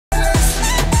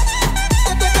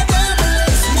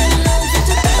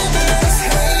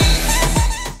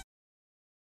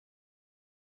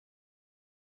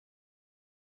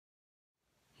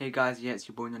Hey guys, yeah, it's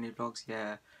your boy Nani Vlogs.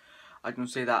 Yeah, I can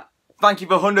say that. Thank you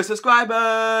for 100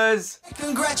 subscribers!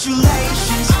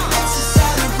 Congratulations, it's a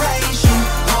celebration.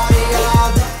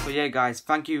 So yeah guys,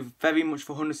 thank you very much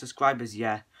for 100 subscribers,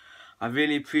 yeah. I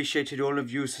really appreciated all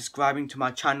of you subscribing to my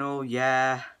channel,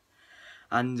 yeah.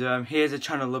 And here's a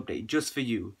channel update just for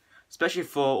you. Especially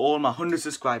for all my 100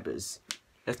 subscribers.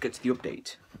 Let's get to the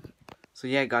update. So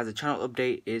yeah guys, the channel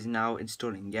update is now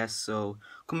installing, yes, so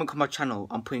come on my channel,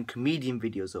 I'm putting comedian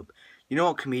videos up. You know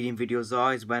what comedian videos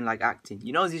are, is when like acting.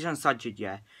 You know Zishan Sajid,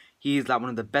 yeah, he's like one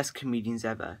of the best comedians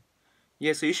ever.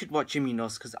 Yeah, so you should watch him, you know,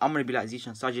 because I'm going to be like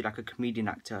Zishan Sajid, like a comedian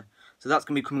actor. So that's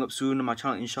going to be coming up soon on my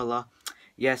channel, inshallah.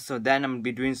 Yeah, so then I'm going to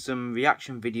be doing some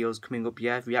reaction videos coming up,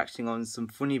 yeah, reacting on some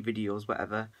funny videos,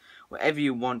 whatever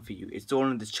you want for you, it's all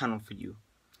on this channel for you.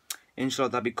 Inshallah,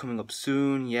 that'll be coming up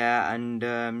soon, yeah, and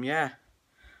yeah.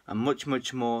 And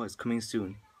much more is coming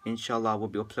soon. Inshallah, we'll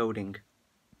be uploading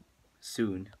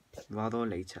soon, rather or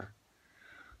later.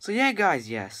 So yeah guys,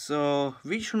 yeah, so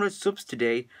reached 100 subs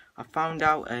today. I found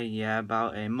out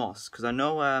about a mosque, because I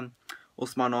know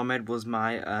Usman Ahmed was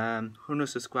my 100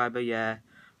 subscriber, yeah.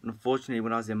 And unfortunately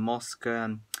when I was in mosque,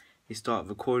 he started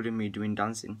recording me doing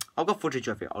dancing. I've got footage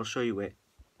of it, I'll show you it.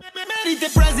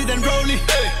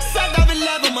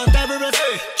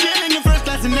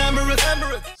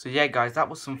 So yeah guys, that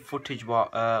was some footage what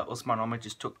Usman Ahmed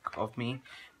just took of me.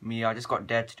 I just got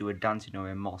dared to do a dance, you know,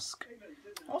 in mosque.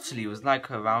 Obviously it was like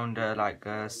around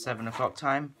 7 o'clock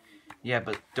time. Yeah,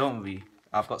 but don't worry,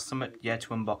 I've got something to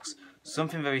unbox.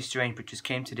 Something very strange which just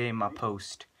came today in my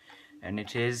post. And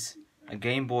it is a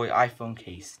Game Boy iPhone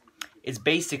case. It's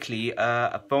basically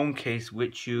a phone case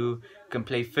which you can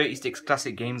play 36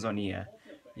 classic games on here.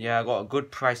 Yeah, I got a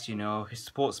good price, you know. It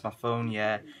supports my phone,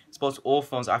 yeah. It supports all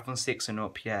phones, iPhone 6 and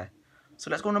up, yeah. So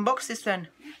let's go and unbox this then.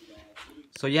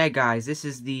 So yeah guys, this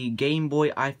is the Game Boy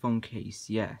iPhone case,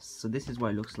 yes. So this is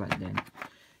what it looks like then.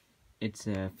 It's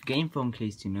a game phone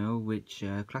case, you know, which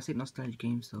classic nostalgia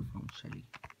games cell phone, Shelly.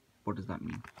 What does that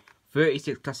mean?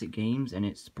 36 classic games, and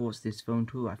it supports this phone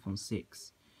too, iPhone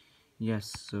 6.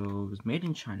 Yes, so it was made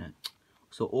in China.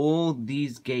 So all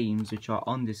these games which are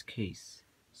on this case,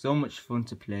 so much fun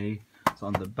to play. So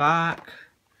on the back,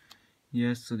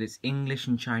 yes, so there's English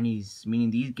and Chinese, meaning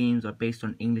these games are based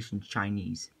on English and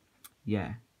Chinese.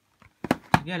 Yeah.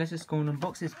 Yeah, let's just go and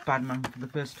unbox this bad man for the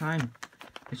first time.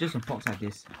 Let's just unbox like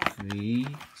this. 3,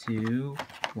 2,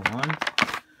 1.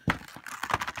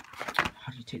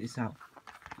 How do you take this out?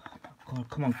 Oh my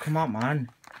god, come on, man.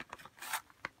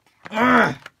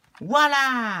 Ugh!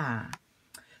 Voila!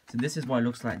 So this is what it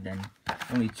looks like then.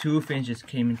 Only 2 things just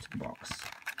came into the box.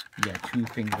 Yeah, 2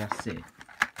 things, that's it.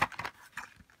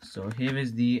 So here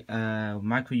is the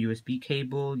micro USB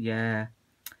cable. Yeah,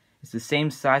 it's the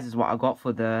same size as what I got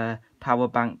for the power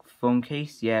bank phone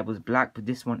case. Yeah, it was black, but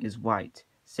this one is white.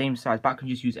 Same size, but I can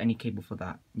just use any cable for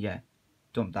that. Yeah,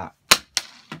 dump that.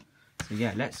 So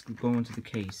yeah, let's go into the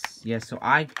case. Yeah,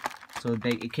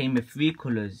 it came with 3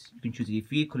 colors. You can choose either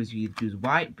 3 colors. You either choose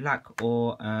white, black,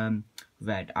 or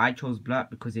red. I chose black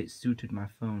because it suited my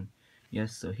phone.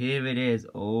 Yes, so here it is.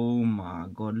 Oh my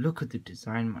god, look at the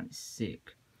design, man. It's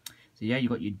sick. So yeah, you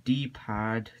got your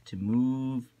D-pad to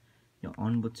move, your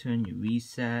on button, your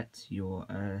reset, your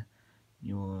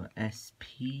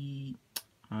SP,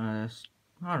 I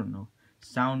don't know,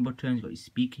 sound buttons. You got your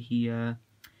speaker here.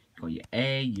 You got your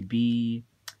A, your B.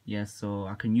 Yeah, so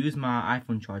I can use my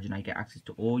iPhone charger and I get access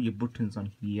to all your buttons on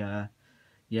here.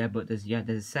 Yeah, but there's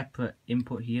a separate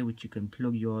input here which you can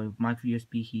plug your micro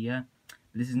USB here.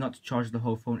 But this is not to charge the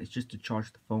whole phone, it's just to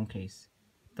charge the phone case.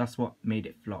 That's what made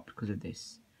it flop, because of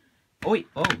this. Oh wait,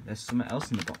 there's something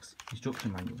else in the box.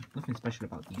 Instruction manual. Nothing special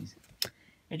about these.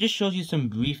 It just shows you some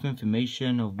brief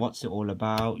information of what's it all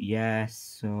about.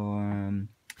 Yes, so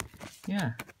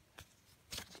yeah.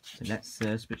 So let's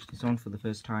switch this on for the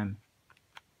first time.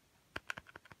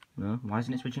 Well, why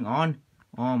isn't it switching on?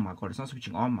 Oh my god, it's not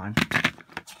switching on, man.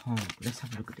 Oh, let's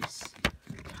have a look at this.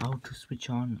 How to switch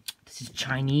on. This is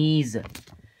Chinese.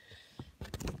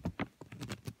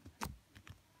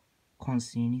 Can't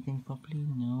see anything properly.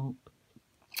 Nope.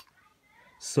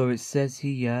 So it says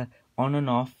here, on and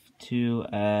off to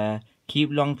keep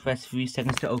long press 3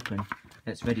 seconds to open.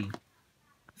 Let's ready.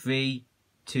 3,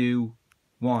 2,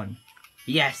 1.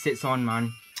 Yes, it's on,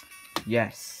 man.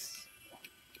 Yes.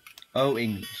 Oh,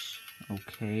 English.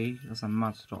 Okay, that's a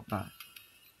mad stop that.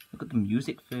 Look at the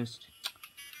music first.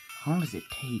 How long does it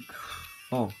take?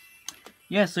 Oh.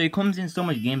 Yeah, so it comes in so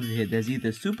much games here. There's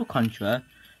either Super Contra,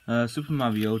 Super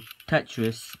Mario,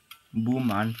 Tetris,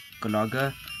 Boomman,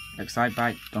 Galaga,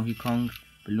 Excitebike, Donkey Kong,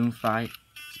 Balloon Fight,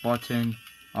 Spartan,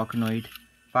 Arkanoid,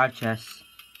 5 Chess,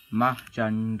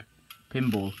 Mahjong,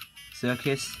 Pinball,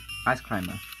 Circus, Ice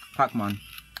Climber, Pac-Man,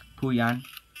 Puyan,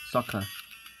 Soccer,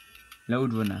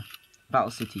 Load Runner,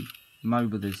 Battle City, Mario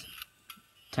Brothers,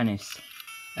 Tennis,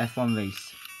 F1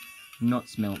 Race,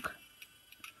 Nuts Milk,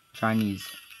 Chinese,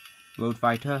 Road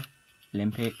Fighter,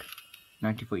 Olympic,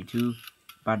 1942,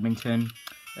 Badminton,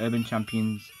 Urban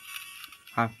Champions,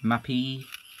 Mappy,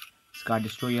 Sky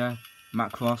Destroyer,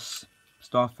 Macross,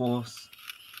 Star Force,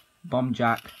 Bomb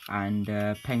Jack, and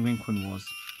Penguin Crun Wars.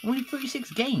 Only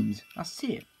 36 games, that's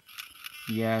it.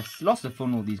 Yes, lots of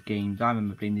fun all these games. I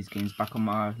remember playing these games back on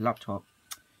my laptop.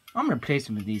 I'm going to play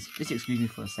some of these, just excuse me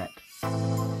for a sec.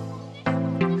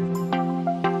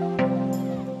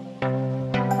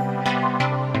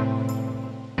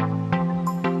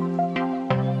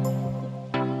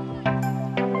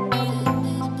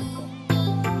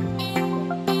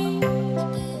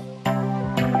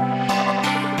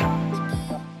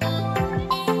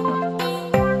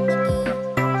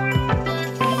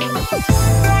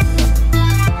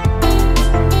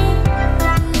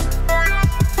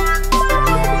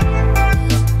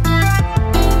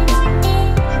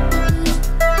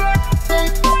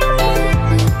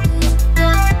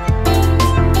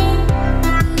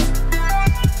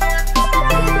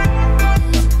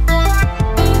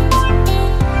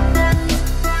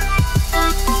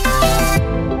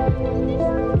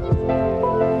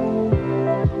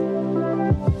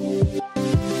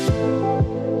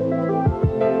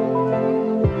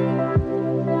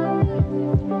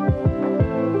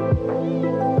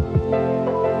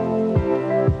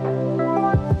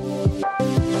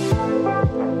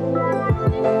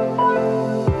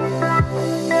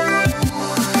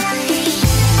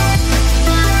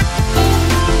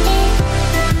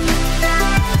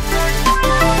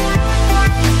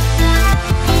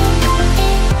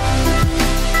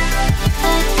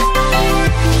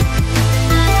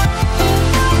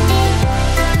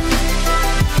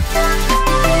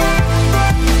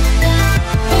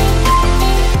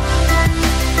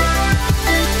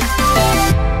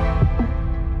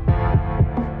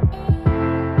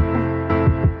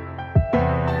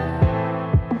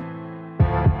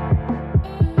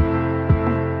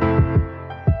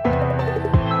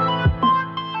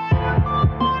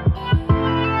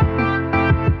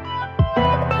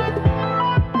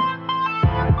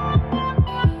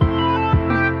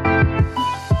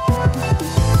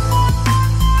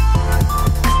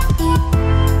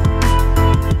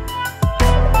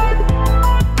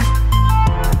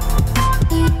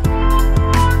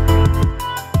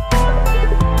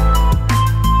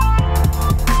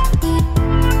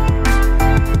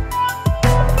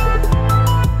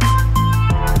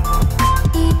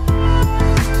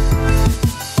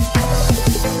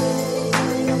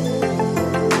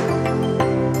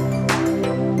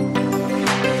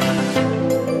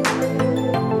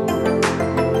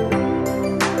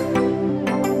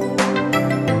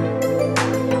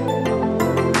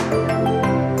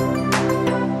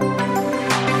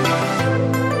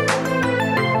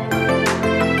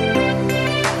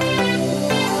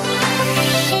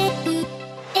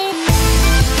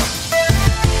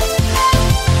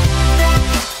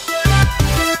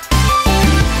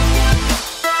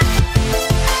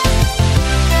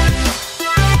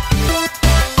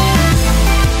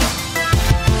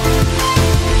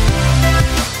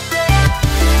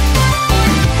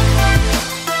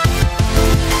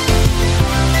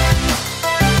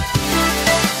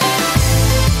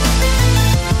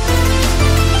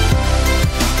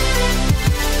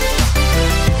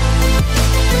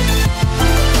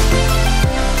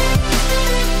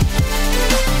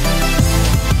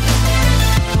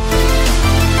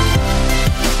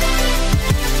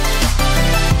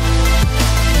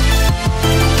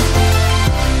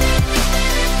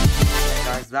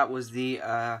 That was the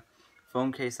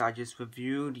phone case I just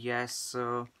reviewed. Yes,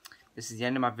 so this is the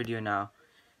end of my video now.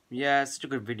 Yeah, such a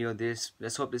good video this.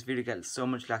 Let's hope this video gets so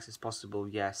much likes as possible.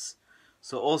 Yes.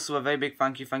 So also a very big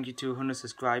thank you to 100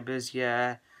 subscribers.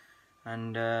 Yeah.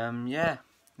 And yeah,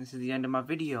 this is the end of my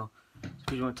video. So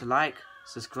if you want to like,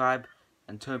 subscribe,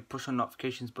 and push on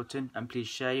notifications button, and please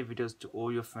share your videos to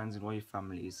all your friends and all your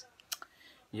families.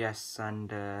 Yes,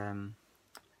 and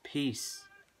peace.